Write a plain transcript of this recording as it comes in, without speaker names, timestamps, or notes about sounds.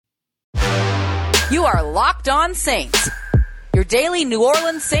You are Locked On Saints, your daily New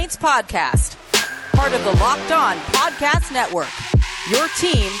Orleans Saints podcast. Part of the Locked On Podcast Network, your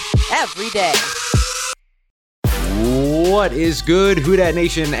team every day. What is good, Who Dat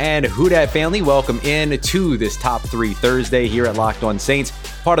Nation and Who Dat family? Welcome in to this Top 3 Thursday here at Locked On Saints,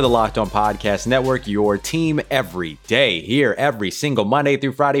 part of the Locked On Podcast Network, your team every day, here every single Monday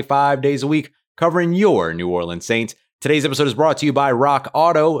through Friday, 5 days a week, covering your New Orleans Saints. Today's episode is brought to you by Rock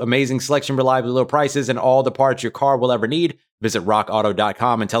Auto. Amazing selection, reliably low prices, and all the parts your car will ever need. Visit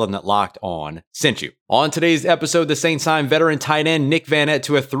rockauto.com and tell them that Locked On sent you. On today's episode, the Saints signed veteran tight end Nick Vannett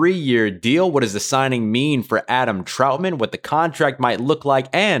to a 3-year deal. What does the signing mean for Adam Trautman? What the contract might look like,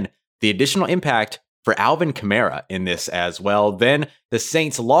 and the additional impact for Alvin Kamara in this as well. Then the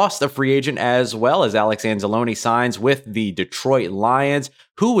Saints lost a free agent as well as Alex Anzalone signs with the Detroit Lions.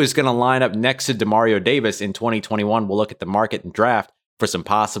 Who is going to line up next to Demario Davis in 2021? We'll look at the market and draft for some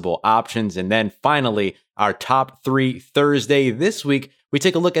possible options. And then finally, our Top 3 Thursday this week, we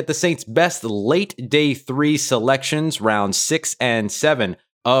take a look at the Saints' best late day 3 selections, rounds 6 and 7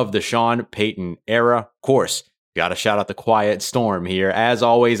 of the Sean Payton era. Of course, got to shout out the Quiet Storm here. As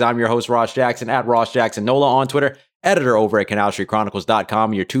always, I'm your host, Ross Jackson, at Ross Jackson Nola on Twitter, editor over at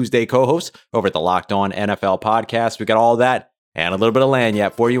CanalStreetChronicles.com, your Tuesday co-host over at the Locked On NFL podcast. We got all that and a little bit of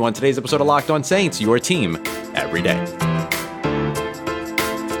lanyard for you on today's episode of Locked On Saints, your team every day.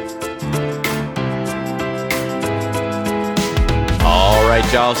 All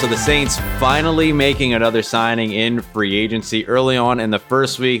right, y'all. So the Saints finally making another signing in free agency. Early on in the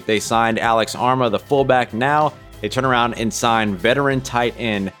first week, they signed Alex Arma, the fullback. Now they turn around and sign veteran tight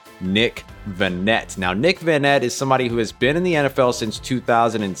end Nick Vannett. Now, Nick Vannett is somebody who has been in the NFL since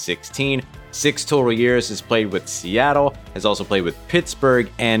 2016. 6 total years, has played with Seattle, has also played with Pittsburgh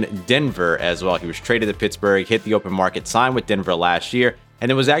and Denver as well. He was traded to Pittsburgh, hit the open market, signed with Denver last year,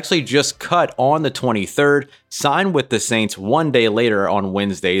 and it was actually just cut on the 23rd, signed with the Saints one day later on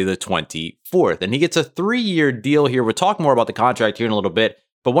Wednesday, the 24th. And he gets a 3-year deal here. We'll talk more about the contract here in a little bit.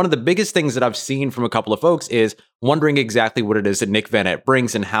 But one of the biggest things that I've seen from a couple of folks is wondering exactly what it is that Nick Vannett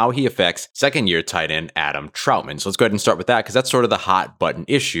brings and how he affects second-year tight end Adam Trautman. So let's go ahead and start with that because that's sort of the hot button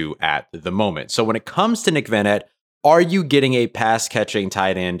issue at the moment. So when it comes to Nick Vannett, are you getting a pass-catching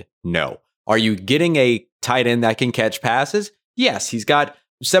tight end? No. Are you getting a tight end that can catch passes? Yes, he's got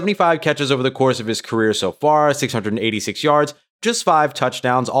 75 catches over the course of his career so far, 686 yards, just 5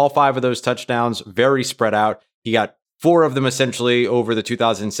 touchdowns. All 5 of those touchdowns very spread out. He got 4 of them essentially over the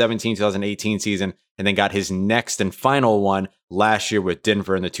 2017-2018 season, and then got his next and final one last year with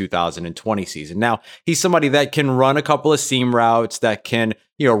Denver in the 2020 season. Now, he's somebody that can run a couple of seam routes, that can,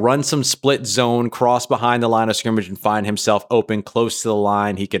 run some split zone, cross behind the line of scrimmage and find himself open close to the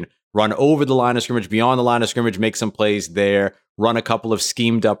line. He can run over the line of scrimmage, beyond the line of scrimmage, make some plays there, run a couple of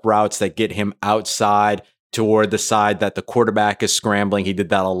schemed up routes that get him outside toward the side that the quarterback is scrambling. He did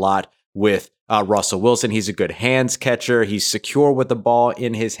that a lot with Russell Wilson. He's a good hands catcher. He's secure with the ball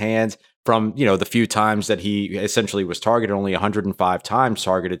in his hands from, the few times that he essentially was targeted, only 105 times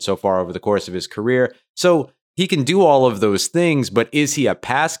targeted so far over the course of his career. So he can do all of those things, but is he a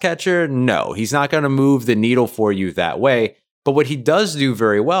pass catcher? No, he's not going to move the needle for you that way. But what he does do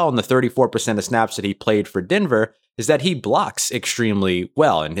very well in the 34% of snaps that he played for Denver is that he blocks extremely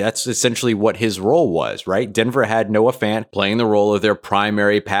well. And that's essentially what his role was, right? Denver had Noah Fant playing the role of their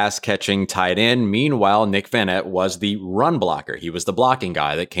primary pass-catching tight end. Meanwhile, Nick Vannett was the run blocker. He was the blocking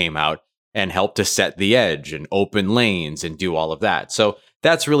guy that came out and helped to set the edge and open lanes and do all of that. So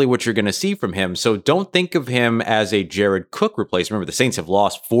that's really what you're going to see from him. So don't think of him as a Jared Cook replacement. Remember, the Saints have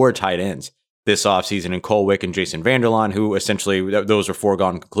lost 4 tight ends this offseason in Cole Wick and Jason Vanderlaan, who essentially, those were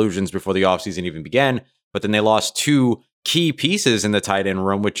foregone conclusions before the offseason even began. But then they lost 2 key pieces in the tight end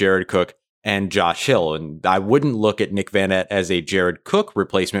room with Jared Cook and Josh Hill. And I wouldn't look at Nick Vannett as a Jared Cook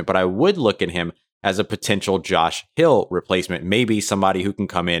replacement, but I would look at him as a potential Josh Hill replacement, maybe somebody who can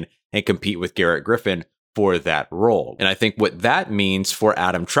come in and compete with Garrett Griffin for that role. And I think what that means for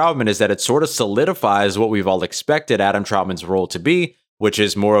Adam Trautman is that it sort of solidifies what we've all expected Adam Trautman's role to be, which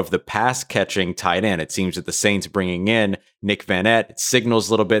is more of the pass-catching tight end. It seems that the Saints bringing in Nick Vannett signals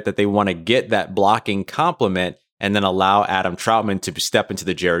a little bit that they want to get that blocking complement and then allow Adam Trautman to step into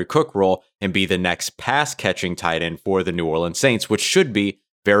the Jared Cook role and be the next pass-catching tight end for the New Orleans Saints, which should be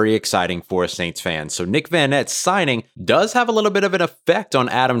very exciting for Saints fans. So Nick Vannett's signing does have a little bit of an effect on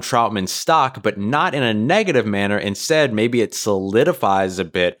Adam Trautman's stock, but not in a negative manner. Instead, maybe it solidifies a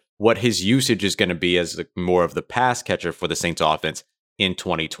bit what his usage is going to be as more of the pass catcher for the Saints offense in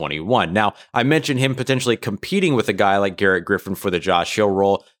 2021. Now, I mentioned him potentially competing with a guy like Garrett Griffin for the Josh Hill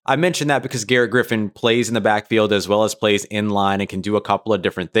role. I mentioned that because Garrett Griffin plays in the backfield as well as plays in line and can do a couple of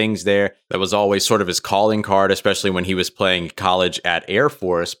different things there. That was always sort of his calling card, especially when he was playing college at Air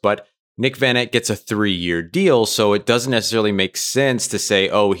Force. But Nick Vannett gets a 3-year deal, so it doesn't necessarily make sense to say,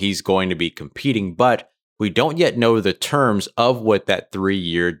 oh, he's going to be competing. But we don't yet know the terms of what that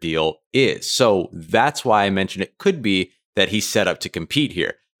 3-year deal is. So that's why I mentioned it could be that he's set up to compete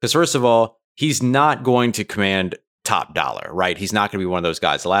here. Because first of all, he's not going to command top dollar, right? He's not going to be one of those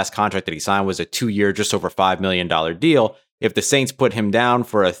guys. The last contract that he signed was a 2-year, just over $5 million deal. If the Saints put him down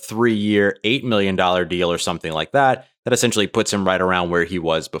for a 3-year, $8 million deal or something like that, that essentially puts him right around where he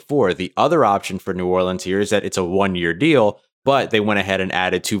was before. The other option for New Orleans here is that it's a 1-year deal, but they went ahead and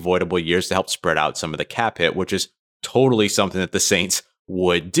added 2 voidable years to help spread out some of the cap hit, which is totally something that the Saints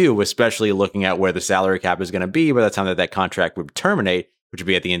would do, especially looking at where the salary cap is going to be by the time that that contract would terminate, which would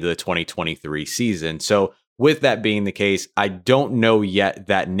be at the end of the 2023 season. So with that being the case, I don't know yet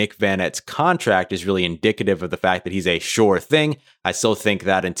that Nick Vannett's contract is really indicative of the fact that he's a sure thing. I still think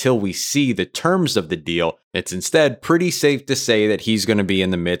that until we see the terms of the deal, it's instead pretty safe to say that he's going to be in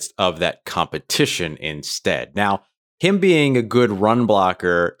the midst of that competition instead. Now, him being a good run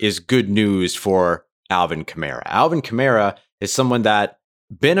blocker is good news for Alvin Kamara. Alvin Kamara is someone that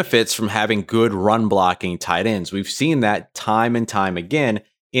benefits from having good run blocking tight ends. We've seen that time and time again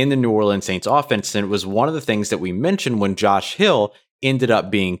in the New Orleans Saints offense, and it was one of the things that we mentioned when Josh Hill ended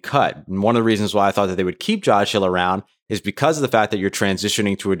up being cut. And one of the reasons why I thought that they would keep Josh Hill around is because of the fact that you're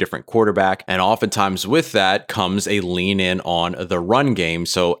transitioning to a different quarterback, and oftentimes with that comes a lean in on the run game.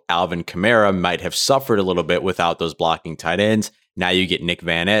 So Alvin Kamara might have suffered a little bit without those blocking tight ends. Now you get Nick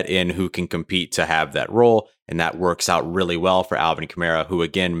Vannett in who can compete to have that role, and that works out really well for Alvin Kamara, who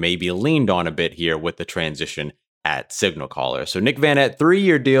again may be leaned on a bit here with the transition at signal caller. So Nick Vannett,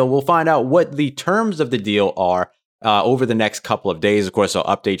 3-year deal. We'll find out what the terms of the deal are over the next couple of days. Of course, I'll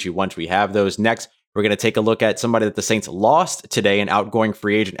update you once we have those. Next, we're going to take a look at somebody that the Saints lost today, an outgoing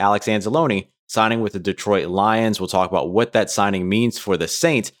free agent, Alex Anzalone, signing with the Detroit Lions. We'll talk about what that signing means for the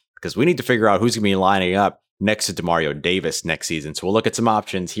Saints, because we need to figure out who's going to be lining up next to Demario Davis next season. So we'll look at some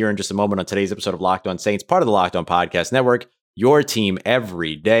options here in just a moment on today's episode of Locked On Saints, part of the Locked On Podcast Network, your team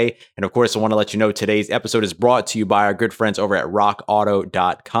every day. And of course, I want to let you know today's episode is brought to you by our good friends over at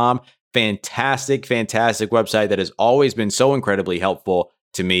rockauto.com. Fantastic website that has always been so incredibly helpful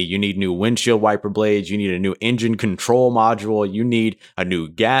to me. You need new windshield wiper blades, you need a new engine control module, you need a new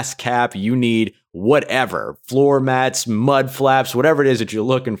gas cap, you need whatever, floor mats, mud flaps, whatever it is that you're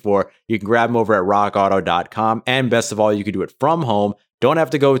looking for, you can grab them over at rockauto.com. And best of all, you can do it from home. Don't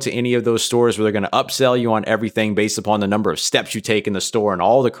have to go to any of those stores where they're going to upsell you on everything based upon the number of steps you take in the store and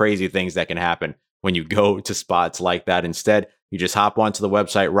all the crazy things that can happen when you go to spots like that. Instead, you just hop onto the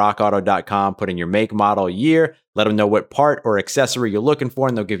website, rockauto.com, put in your make, model, year, let them know what part or accessory you're looking for,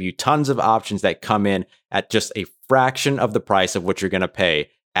 and they'll give you tons of options that come in at just a fraction of the price of what you're going to pay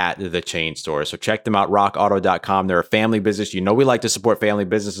at the chain store. So check them out, rockauto.com. They're a family business. You know we like to support family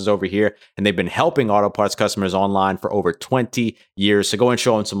businesses over here, and they've been helping auto parts customers online for over 20 years. So go and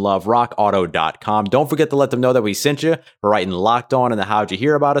show them some love, rockauto.com. Don't forget to let them know that we sent you for writing Locked On in the How'd You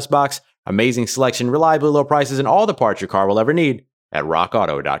Hear About Us box. Amazing selection, reliably low prices, and all the parts your car will ever need at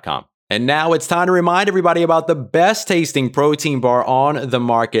rockauto.com. And now it's time to remind everybody about the best tasting protein bar on the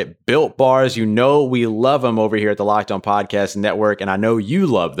market, Built Bars. You know we love them over here at the Locked On Podcast Network, and I know you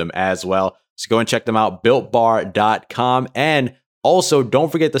love them as well. So go and check them out, builtbar.com. And also,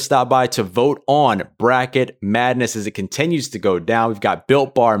 don't forget to stop by to vote on Bracket Madness as it continues to go down. We've got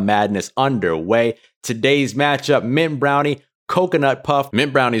Built Bar Madness underway. Today's matchup, Mint Brownie, Coconut Puff.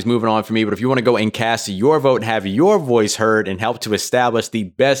 Mint Brownie's moving on for me, but if you want to go and cast your vote and have your voice heard and help to establish the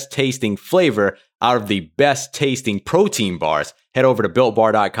best tasting flavor out of the best tasting protein bars, head over to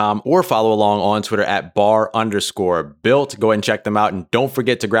BuiltBar.com or follow along on Twitter at bar_built. Go ahead and check them out, and don't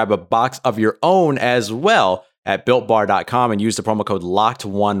forget to grab a box of your own as well at BuiltBar.com and use the promo code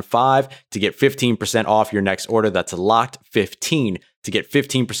LOCKED15 to get 15% off your next order. That's LOCKED15 to get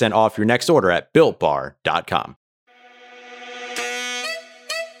 15% off your next order at BuiltBar.com.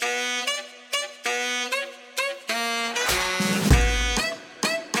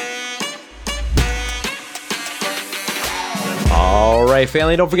 All right,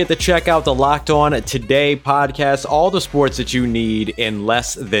 family, don't forget to check out the Locked On Today podcast, all the sports that you need in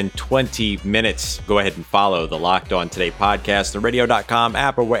less than 20 minutes. Go ahead and follow the Locked On Today podcast, the radio.com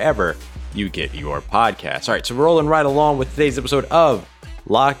app, or wherever you get your podcasts. All right, so we're rolling right along with today's episode of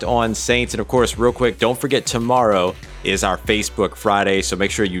Locked On Saints. And of course, real quick, don't forget tomorrow is our Facebook Friday. So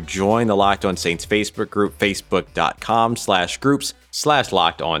make sure you join the Locked On Saints Facebook group,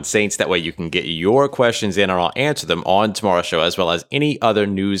 facebook.com/groups/Locked On Saints. That way you can get your questions in and I'll answer them on tomorrow's show, as well as any other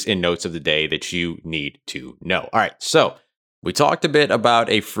news and notes of the day that you need to know. All right, so we talked a bit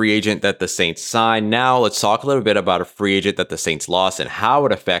about a free agent that the Saints signed. Now let's talk a little bit about a free agent that the Saints lost and how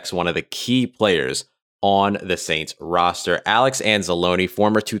it affects one of the key players on the Saints roster. Alex Anzalone,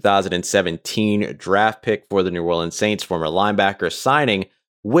 former 2017 draft pick for the New Orleans Saints, former linebacker, signing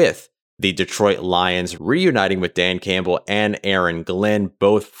with the Detroit Lions, reuniting with Dan Campbell and Aaron Glenn,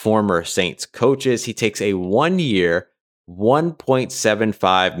 both former Saints coaches. He takes a 1-year,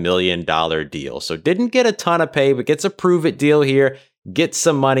 $1.75 million deal. So didn't get a ton of pay, but gets a prove-it deal here, gets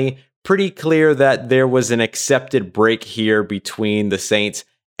some money. Pretty clear that there was an accepted break here between the Saints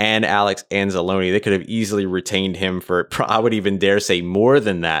and Alex Anzalone. They could have easily retained him for, I would even dare say, more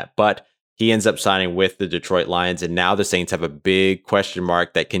than that. But he ends up signing with the Detroit Lions, and now the Saints have a big question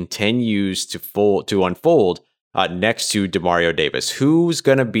mark that continues to unfold next to Demario Davis. Who's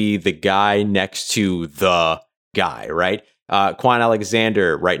going to be the guy next to the guy, right? Quan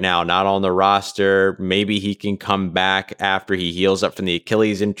Alexander right now not on the roster. Maybe he can come back after he heals up from the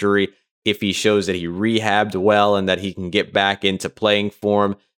Achilles injury. If he shows that he rehabbed well and that he can get back into playing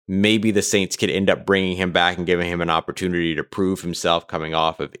form, maybe the Saints could end up bringing him back and giving him an opportunity to prove himself coming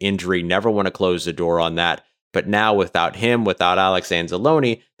off of injury. Never want to close the door on that. But now without him, without Alex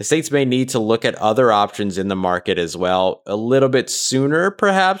Anzalone, the Saints may need to look at other options in the market as well, a little bit sooner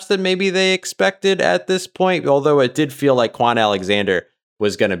perhaps than maybe they expected at this point, although it did feel like Quan Alexander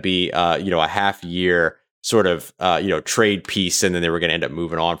was going to be a half-year sort of trade piece, and then they were going to end up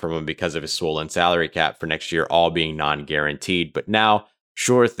moving on from him because of his swollen salary cap for next year, all being non-guaranteed. But now,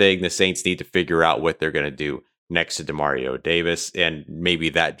 sure thing, the Saints need to figure out what they're going to do next to Demario Davis, and maybe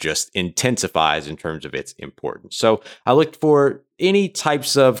that just intensifies in terms of its importance. So I looked for any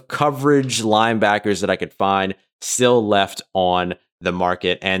types of coverage linebackers that I could find still left on the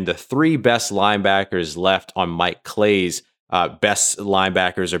market, and the three best linebackers left on Mike Clay's best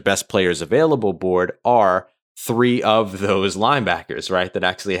linebackers or best players available board are three of those linebackers, right, that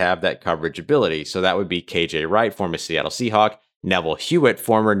actually have that coverage ability. So that would be KJ Wright, former Seattle Seahawk, Neville Hewitt,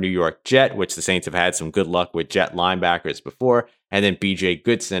 former New York Jet, which the Saints have had some good luck with Jet linebackers before, and then BJ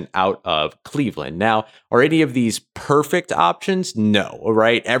Goodson out of Cleveland. Now, are any of these perfect options? No,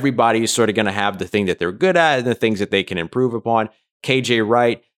 right? Everybody is sort of going to have the thing that they're good at and the things that they can improve upon. KJ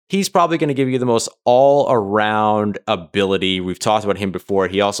Wright, he's probably going to give you the most all-around ability. We've talked about him before.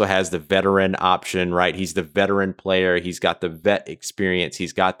 He also has the veteran option, right? He's the veteran player. He's got the vet experience.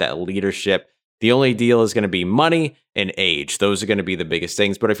 He's got that leadership. The only deal is going to be money and age. Those are going to be the biggest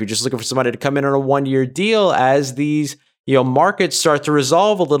things. But if you're just looking for somebody to come in on a 1-year deal, as these markets start to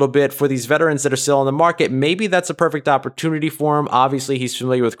resolve a little bit for these veterans that are still on the market, maybe that's a perfect opportunity for him. Obviously, he's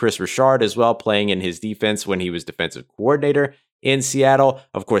familiar with Chris Richard as well, playing in his defense when he was defensive coordinator in Seattle.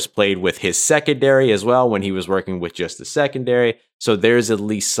 Of course, played with his secondary as well when he was working with just the secondary. So there's at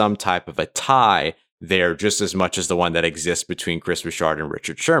least some type of a tie there, just as much as the one that exists between Chris Richard and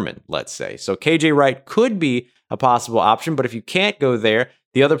Richard Sherman, let's say. So KJ Wright could be a possible option, but if you can't go there,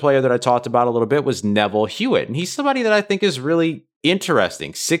 the other player that I talked about a little bit was Neville Hewitt, and he's somebody that I think is really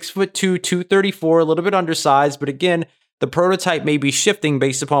interesting. 6'2", 234, a little bit undersized, but again, the prototype may be shifting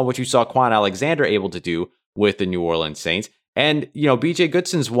based upon what you saw Quan Alexander able to do with the New Orleans Saints. And, BJ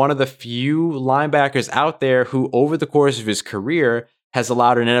Goodson's one of the few linebackers out there who, over the course of his career, has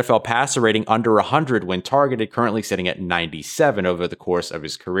allowed an NFL passer rating under 100 when targeted, currently sitting at 97 over the course of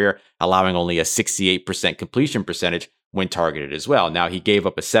his career, allowing only a 68% completion percentage when targeted as well. Now, he gave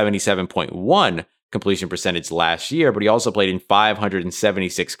up a 77.1 completion percentage last year, but he also played in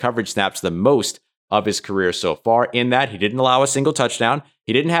 576 coverage snaps, the most of his career so far. In that, he didn't allow a single touchdown.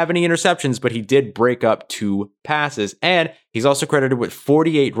 He didn't have any interceptions, but he did break up 2 passes. And he's also credited with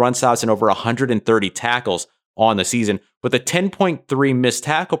 48 run stops and over 130 tackles on the season, with a 10.3 missed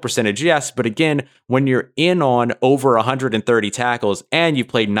tackle percentage, yes, but again, when you're in on over 130 tackles and you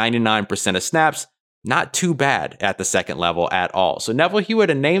played 99% of snaps, not too bad at the second level at all. So Neville Hewitt,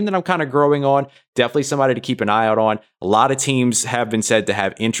 a name that I'm kind of growing on, definitely somebody to keep an eye out on. A lot of teams have been said to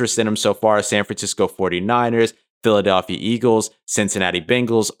have interest in him so far. San Francisco 49ers, Philadelphia Eagles, Cincinnati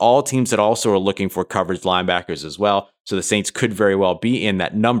Bengals, all teams that also are looking for coverage linebackers as well. So the Saints could very well be in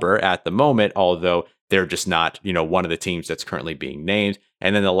that number at the moment, although they're just not, one of the teams that's currently being named.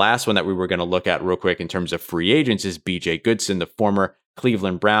 And then the last one that we were going to look at real quick in terms of free agents is BJ Goodson, the former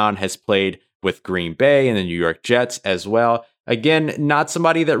Cleveland Brown, has played with Green Bay and the New York Jets as well. Again, not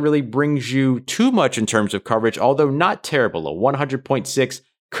somebody that really brings you too much in terms of coverage, although not terrible. A 100.6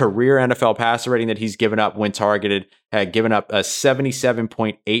 career NFL passer rating that he's given up when targeted, had given up a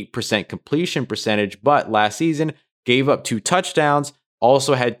 77.8% completion percentage, but last season gave up 2 touchdowns,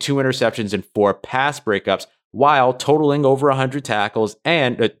 also had 2 interceptions and 4 pass breakups, while totaling over 100 tackles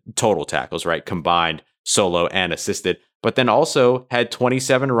and total tackles, right? Combined solo and assisted, but then also had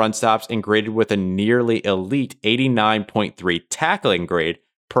 27 run stops and graded with a nearly elite 89.3 tackling grade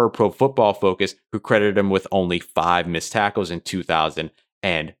per Pro Football Focus, who credited him with only 5 missed tackles in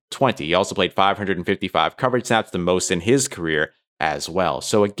 2020. He also played 555 coverage snaps, the most in his career as well.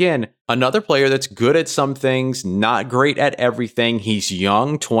 So again, another player that's good at some things, not great at everything. He's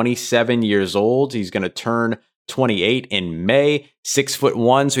young, 27 years old. He's going to turn 28 in May,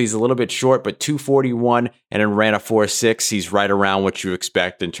 6'1", so he's a little bit short, but 241, and then ran a 4.6. He's right around what you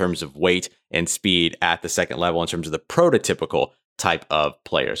expect in terms of weight and speed at the second level in terms of the prototypical type of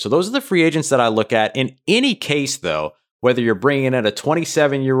player. So those are the free agents that I look at. In any case, though, whether you're bringing in a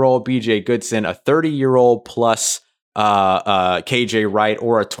 27-year-old BJ Goodson, a 30-year-old plus KJ Wright,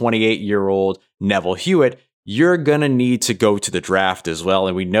 or a 28-year-old Neville Hewitt, you're going to need to go to the draft as well.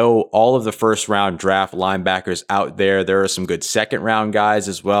 And we know all of the first-round draft linebackers out there. There are some good second-round guys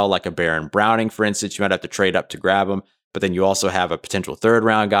as well, like a Baron Browning, for instance. You might have to trade up to grab him. But then you also have a potential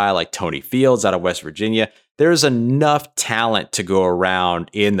third-round guy like Tony Fields out of West Virginia. There's enough talent to go around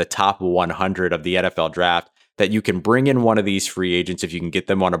in the top 100 of the NFL draft that you can bring in one of these free agents if you can get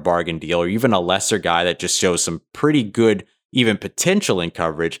them on a bargain deal, or even a lesser guy that just shows some pretty good, even potential in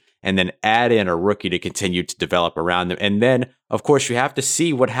coverage, and then add in a rookie to continue to develop around them. And then, of course, you have to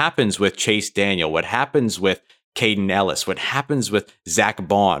see what happens with Chase Daniel, what happens with Caden Ellis, what happens with Zach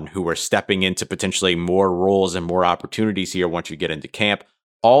Bond, who are stepping into potentially more roles and more opportunities here once you get into camp.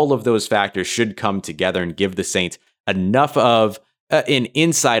 All of those factors should come together and give the Saints enough of an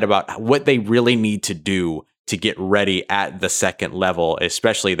insight about what they really need to do to get ready at the second level,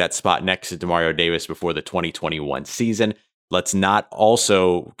 especially that spot next to Demario Davis before the 2021 season. Let's not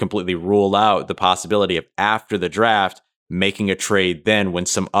also completely rule out the possibility of, after the draft, making a trade then when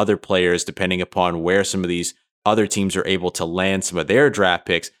some other players, depending upon where some of these other teams are able to land some of their draft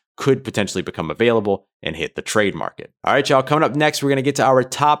picks, could potentially become available and hit the trade market. All right, y'all, coming up next, we're going to get to our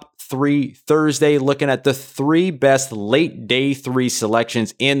top 3 Thursday, looking at the 3 best late day 3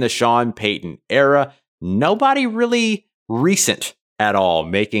 selections in the Sean Payton era. Nobody really recent at all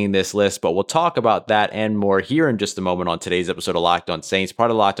making this list, but we'll talk about that and more here in just a moment on today's episode of Locked On Saints,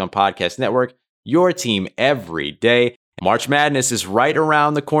 part of the Locked On Podcast Network, your team every day. March Madness is right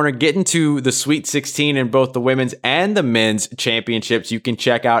around the corner, getting to the Sweet 16 in both the women's and the men's championships. You can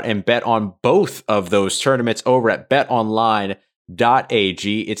check out and bet on both of those tournaments over at betonline.ag.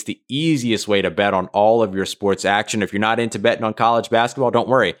 It's the easiest way to bet on all of your sports action. If you're not into betting on college basketball, don't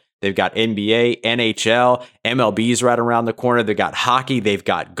worry. They've got NBA, NHL, MLB's right around the corner. They've got hockey. They've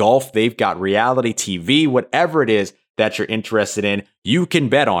got golf. They've got reality TV. Whatever it is that you're interested in, you can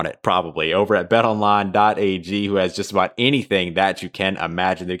bet on it probably over at betonline.ag, who has just about anything that you can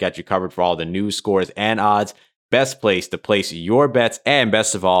imagine. They've got you covered for all the news, scores, and odds. Best place to place your bets, and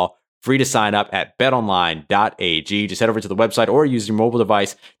best of all, free to sign up at betonline.ag. Just head over to the website or use your mobile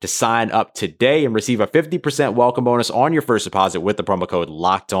device to sign up today and receive a 50% welcome bonus on your first deposit with the promo code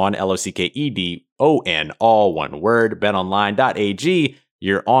LOCKEDON, LOCKEDON, all one word. betonline.ag,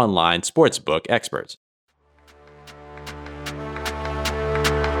 your online sportsbook experts.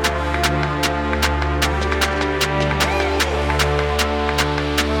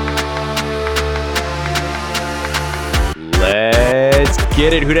 Let's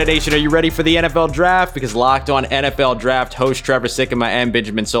get it. Who Dat Nation, are you ready for the NFL Draft? Because Locked On NFL Draft host Trevor Sikkema and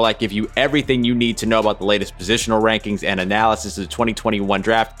Benjamin Solak give you everything you need to know about the latest positional rankings and analysis of the 2021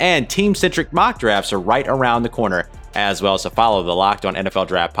 draft, and team-centric mock drafts are right around the corner as well. So follow the Locked On NFL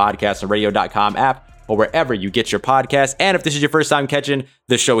Draft podcast and radio.com app or wherever you get your podcasts. And if this is your first time catching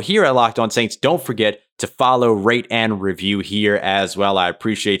the show here at Locked On Saints, don't forget to follow, rate, and review here as well. I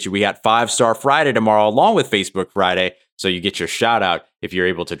appreciate you. We got 5-Star Friday tomorrow along with Facebook Friday. So you get your shout out if you're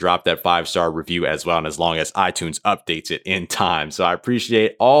able to drop that 5-star review as well, and as long as iTunes updates it in time. So I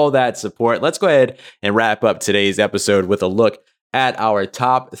appreciate all that support. Let's go ahead and wrap up today's episode with a look at our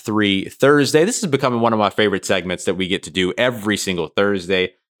top 3 Thursday. This is becoming one of my favorite segments that we get to do every single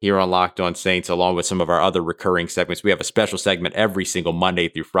Thursday here on Locked On Saints, along with some of our other recurring segments. We have a special segment every single Monday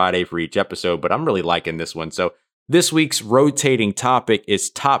through Friday for each episode, but I'm really liking this one. So this week's rotating topic is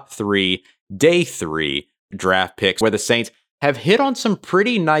top 3, day 3 draft picks, where the Saints have hit on some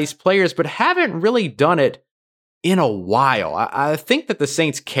pretty nice players, but haven't really done it in a while. I think that the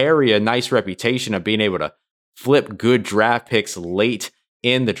Saints carry a nice reputation of being able to flip good draft picks late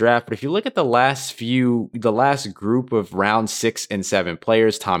in the draft. But if you look at the last group of round 6 and 7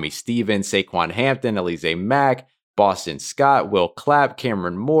 players, Tommy Stevens, Saquon Hampton, Alize Mack, Boston Scott, Will Clapp,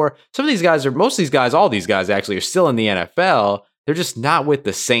 Cameron Moore. All these guys actually are still in the NFL. They're just not with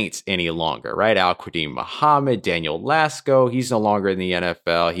the Saints any longer, right? Al-Quadin Muhammad, Daniel Lasco, he's no longer in the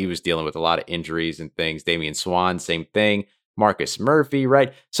NFL. He was dealing with a lot of injuries and things. Damian Swan, same thing. Marcus Murphy,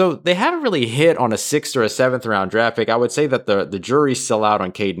 right? So they haven't really hit on a 6th or a 7th round draft pick. I would say that the jury's still out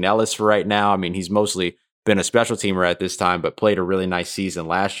on Caden Ellis for right now. I mean, he's mostly been a special teamer at this time, but played a really nice season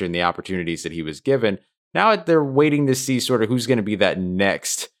last year in the opportunities that he was given. Now they're waiting to see sort of who's going to be that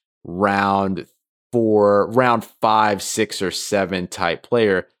next round 5, 6, or 7 type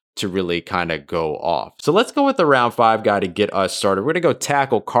player to really kind of go off. So let's go with the round 5 guy to get us started. We're going to go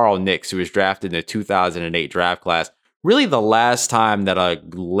tackle Carl Nix, who was drafted in the 2008 draft class. Really the last time that a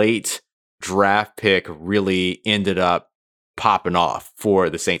late draft pick really ended up popping off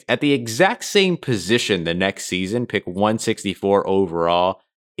for the Saints. At the exact same position the next season, pick 164 overall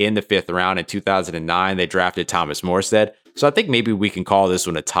in the 5th round in 2009, they drafted Thomas Morstead. So I think maybe we can call this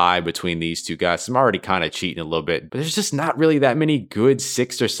one a tie between these two guys. I'm already kind of cheating a little bit, but there's just not really that many good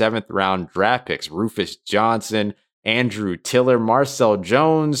 6th or 7th round draft picks. Rufus Johnson, Andrew Tiller, Marcel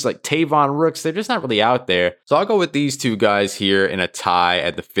Jones, like Tavon Rooks, they're just not really out there. So I'll go with these two guys here in a tie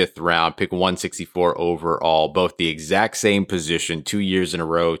at the 5th round, pick 164 overall, both the exact same position 2 years in a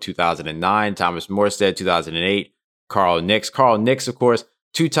row, 2009, Thomas Morstead, 2008, Carl Nix. Carl Nix, of course,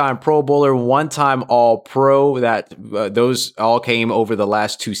 2-time Pro Bowler, 1-time All-Pro. Those all came over the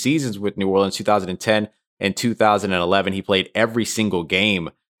last 2 seasons with New Orleans, 2010 and 2011. He played every single game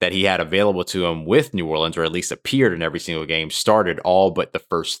that he had available to him with New Orleans, or at least appeared in every single game, started all but the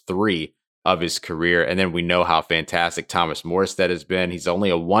first 3 of his career. And then we know how fantastic Thomas Morstead has been. He's only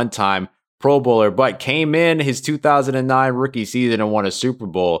a 1-time Pro Bowler, but came in his 2009 rookie season and won a Super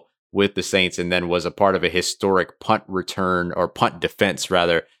Bowl with the Saints, and then was a part of a historic punt defense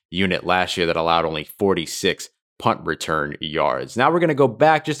unit last year that allowed only 46 punt return yards. Now we're going to go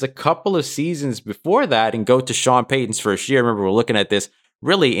back just a couple of seasons before that and go to Sean Payton's first year. Remember, we're looking at this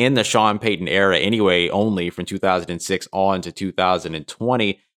really in the Sean Payton era anyway, only from 2006 on to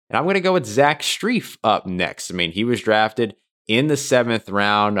 2020. And I'm going to go with Zach Strief up next. I mean, he was drafted in the 7th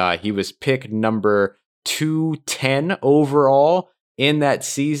round. He was pick number 210 overall in that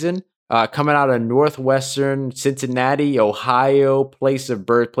season, coming out of Northwestern Cincinnati, Ohio, place of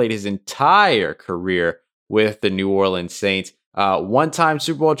birth, played his entire career with the New Orleans Saints. 1-time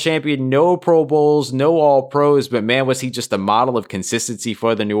Super Bowl champion, no Pro Bowls, no All-Pros, but man, was he just a model of consistency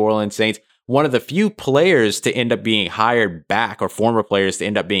for the New Orleans Saints. One of the few players to end up being hired back, or former players to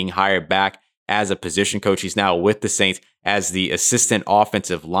end up being hired back as a position coach. He's now with the Saints as the assistant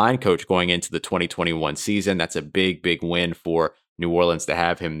offensive line coach going into the 2021 season. That's a big, big win for New Orleans to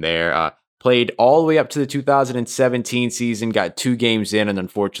have him there. Played all the way up to the 2017 season, got 2 games in, and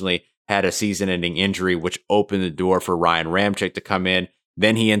unfortunately had a season-ending injury, which opened the door for Ryan Ramczyk to come in.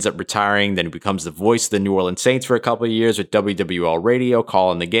 Then he ends up retiring. Then he becomes the voice of the New Orleans Saints for a couple of years with WWL Radio,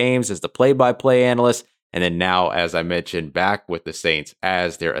 calling the games as the play-by-play analyst. And then now, as I mentioned, back with the Saints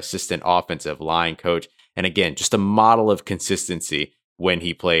as their assistant offensive line coach. And again, just a model of consistency when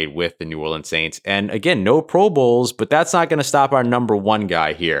he played with the New Orleans Saints. And again, no Pro Bowls, but that's not going to stop our number 1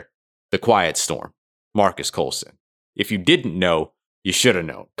 guy here, the Quiet Storm, Marcus Colson. If you didn't know, you should have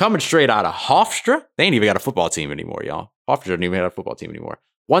known. Coming straight out of Hofstra, they ain't even got a football team anymore, y'all. Hofstra doesn't even have a football team anymore.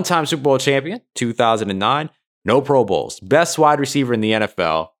 1-time Super Bowl champion, 2009, no Pro Bowls. Best wide receiver in the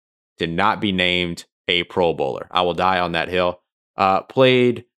NFL, did not be named a Pro Bowler. I will die on that hill.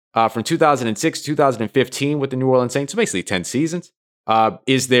 Played from 2006 to 2015 with the New Orleans Saints, so basically 10 seasons.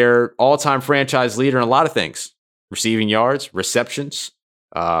 Is their all-time franchise leader in a lot of things. Receiving yards, receptions,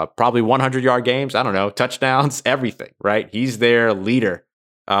 probably 100-yard games, I don't know, touchdowns, everything, right? He's their leader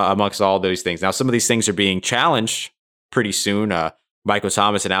amongst all those things. Now, some of these things are being challenged pretty soon. Michael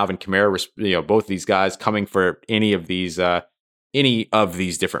Thomas and Alvin Kamara, both of these guys coming for any of these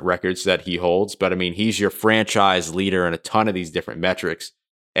different records that he holds. But I mean, he's your franchise leader in a ton of these different metrics,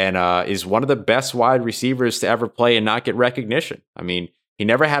 and is one of the best wide receivers to ever play and not get recognition. I mean, he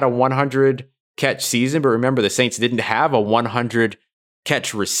never had a 100 catch season, but remember, the Saints didn't have a 100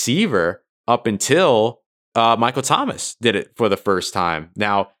 catch receiver up until Michael Thomas did it for the first time.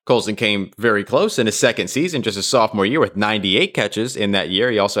 Now, Colson came very close in his second season, just his sophomore year, with 98 catches in that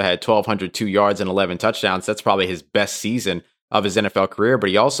year. He also had 1,202 yards and 11 touchdowns. That's probably his best season of his NFL career, but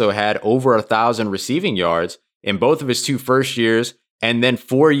he also had over 1,000 receiving yards in both of his 2 first years And then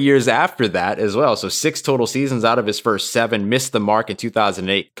 4 years after that as well. So 6 total seasons out of his first 7, missed the mark in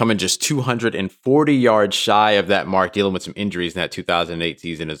 2008, coming just 240 yards shy of that mark, dealing with some injuries in that 2008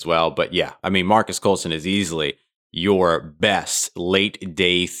 season as well. But yeah, I mean, Marcus Colston is easily your best late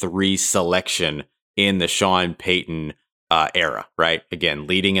day 3 selection in the Sean Payton era, right? Again,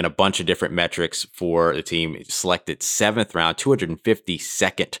 leading in a bunch of different metrics for the team. Selected 7th round,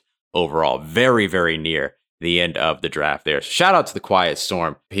 252nd overall. Very, very near the end of the draft there. Shout out to the Quiet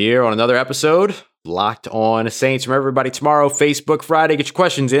Storm here on another episode. Locked On Saints. Remember, everybody, tomorrow, Facebook Friday. Get your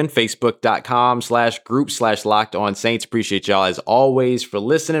questions in. Facebook.com/group/Locked On Saints. Appreciate y'all as always for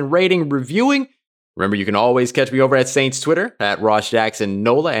listening, rating, reviewing. Remember, you can always catch me over at Saints Twitter at Ross Jackson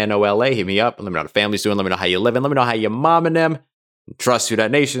Nola, Nola. Hit me up. Let me know how the family's doing. Let me know how you living. Let me know how your mom and them. Trust you, that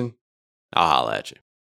nation. I'll holla at you.